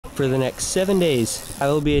For the next 7 days, I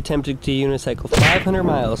will be attempting to unicycle 500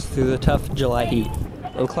 miles through the tough July heat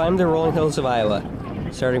and climb the rolling hills of Iowa,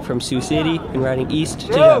 starting from Sioux City and riding east to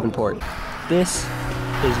Davenport. This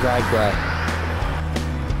is Ragbrai.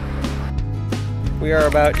 We are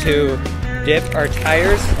about to dip our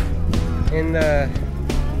tires in the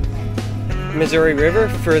Missouri River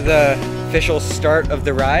for the official start of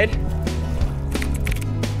the ride.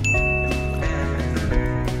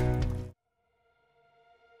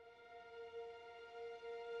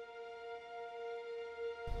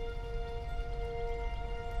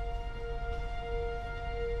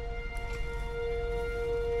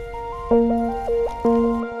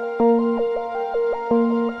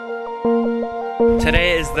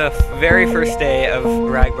 Today is the very first day of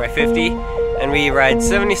Ragbrai 50, and we ride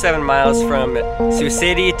 77 miles from Sioux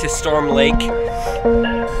City to Storm Lake. This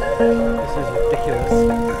is ridiculous.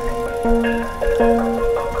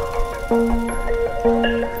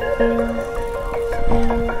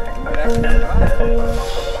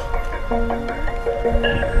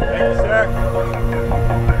 Thank you, sir.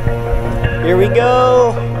 Here we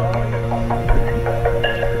go!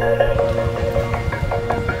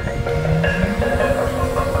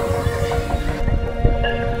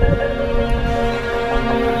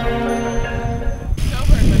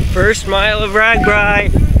 First mile of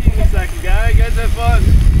Ragbrai. Second guy, you guys have fun.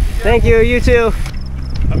 Thank you, you too.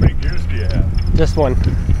 How many gears do you have? Just one.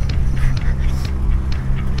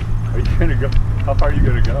 Are you gonna go? How far are you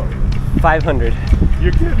gonna go? 500.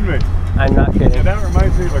 You're kidding me. I'm not kidding. And that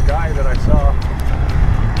reminds me of a guy that I saw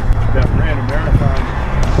that ran a marathon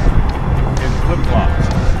in flip-flops.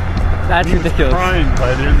 That's ridiculous. Crying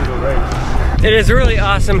by the end of the race. It is really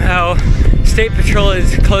awesome how State Patrol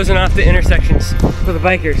is closing off the intersections for the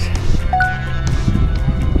bikers.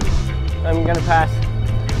 I'm gonna pass.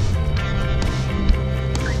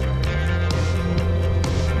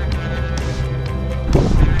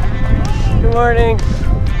 Good morning.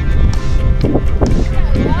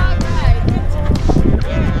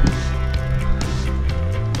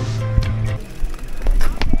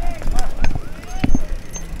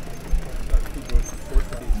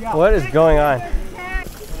 What is going on?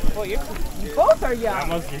 Well, you both are young. That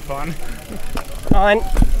must be fun. On.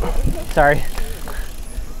 Sorry.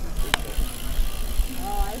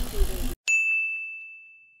 Oh, I see this.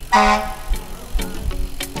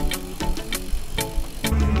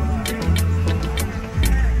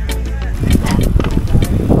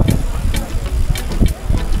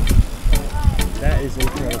 That is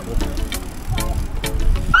incredible.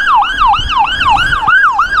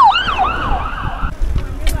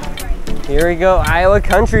 Here we go, Iowa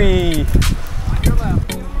country.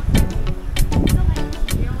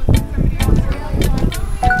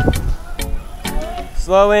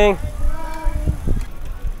 Slowing. Alright,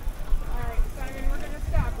 Simon, we're gonna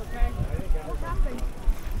stop, okay? What's happening?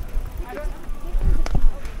 I don't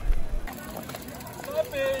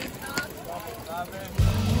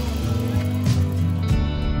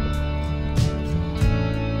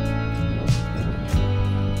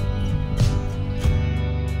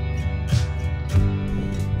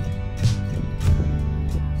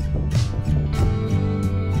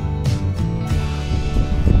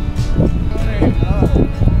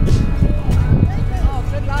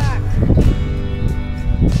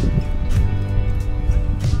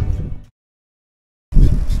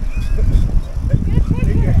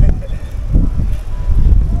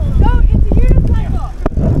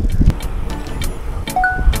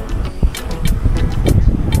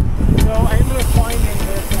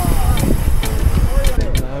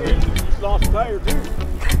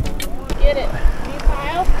Get it. Are you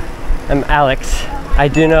Kyle? I'm Alex. I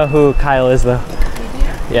do know who Kyle is though. You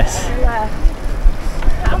do? Yes. I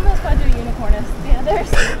almost got to a unicornist the others.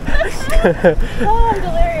 Oh, I'm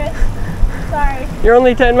delirious. Sorry. You're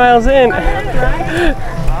only 10 miles in. On your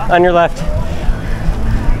right? On your left.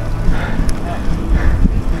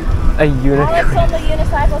 A Alex unicorn. told the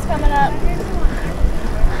unicycle's coming up.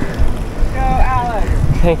 Go, Alex.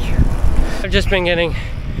 Thank you. I've just been getting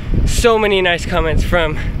so many nice comments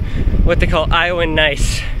from what they call Iowan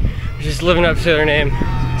Nice, which is living up to their name.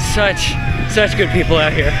 Such good people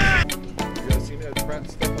out here. You guys seen that Pratt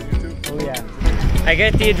stuff on YouTube? Oh yeah. I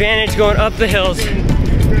get the advantage going up the hills.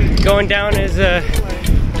 Going down is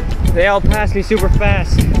they all pass me super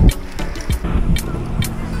fast.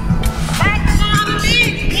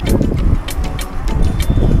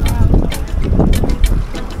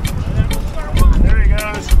 There he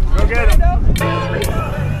goes. Go get him.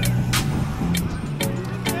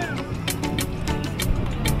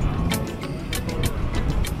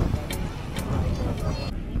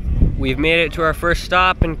 We've made it to our first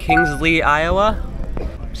stop in Kingsley, Iowa.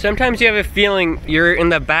 Sometimes you have a feeling you're in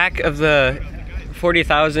the back of the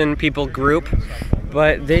 40,000 people group,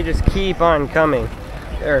 but they just keep on coming.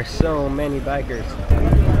 There are so many bikers.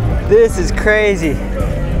 This is crazy.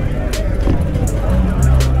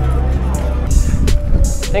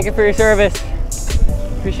 Thank you for your service.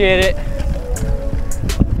 Appreciate it.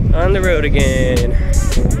 On the road again.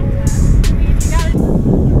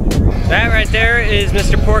 That right there is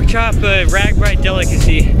Mr. Porkchop, a Ragbrai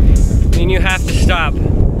delicacy. I mean, you have to stop.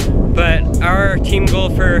 But our team goal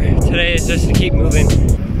for today is just to keep moving.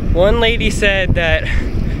 One lady said that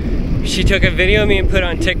she took a video of me and put it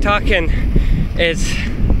on TikTok, and it's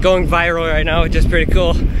going viral right now, which is pretty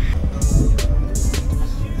cool.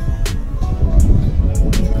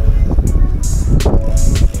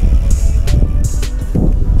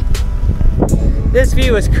 This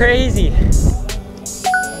view is crazy.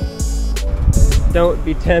 Don't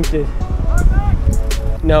be tempted.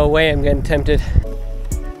 No way I'm getting tempted.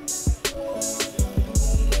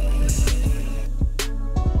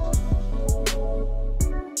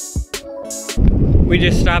 We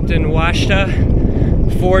just stopped in Washta,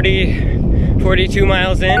 42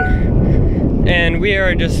 miles in, and we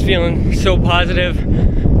are just feeling so positive.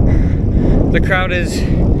 The crowd is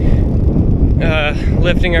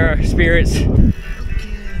lifting our spirits.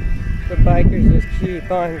 The bikers just keep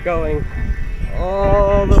on going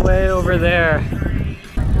all the way over there.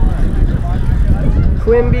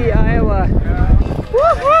 Quimby, Iowa.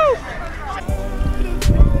 Woohoo!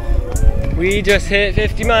 We just hit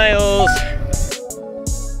 50 miles.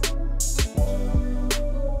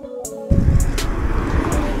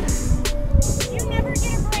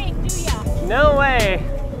 No way!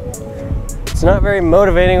 It's not very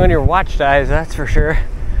motivating when your watch dies, that's for sure.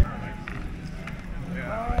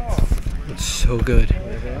 It's so good.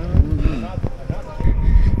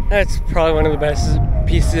 That's probably one of the best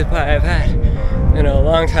pieces of pie I've had in a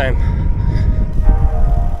long time.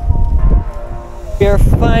 We are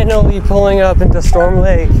finally pulling up into Storm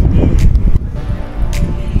Lake.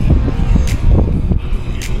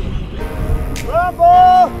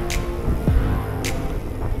 Bravo!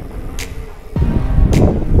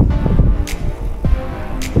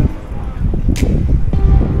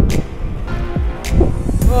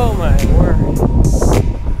 Oh my word.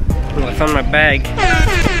 Oh, I found my bag.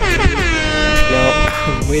 No,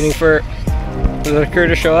 I'm waiting for the crew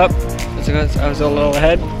to show up. I was a little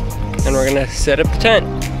ahead, and we're gonna set up the tent.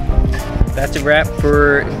 That's a wrap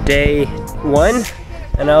for day 1,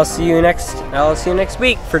 and I'll see you next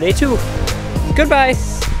week for day 2. Goodbye.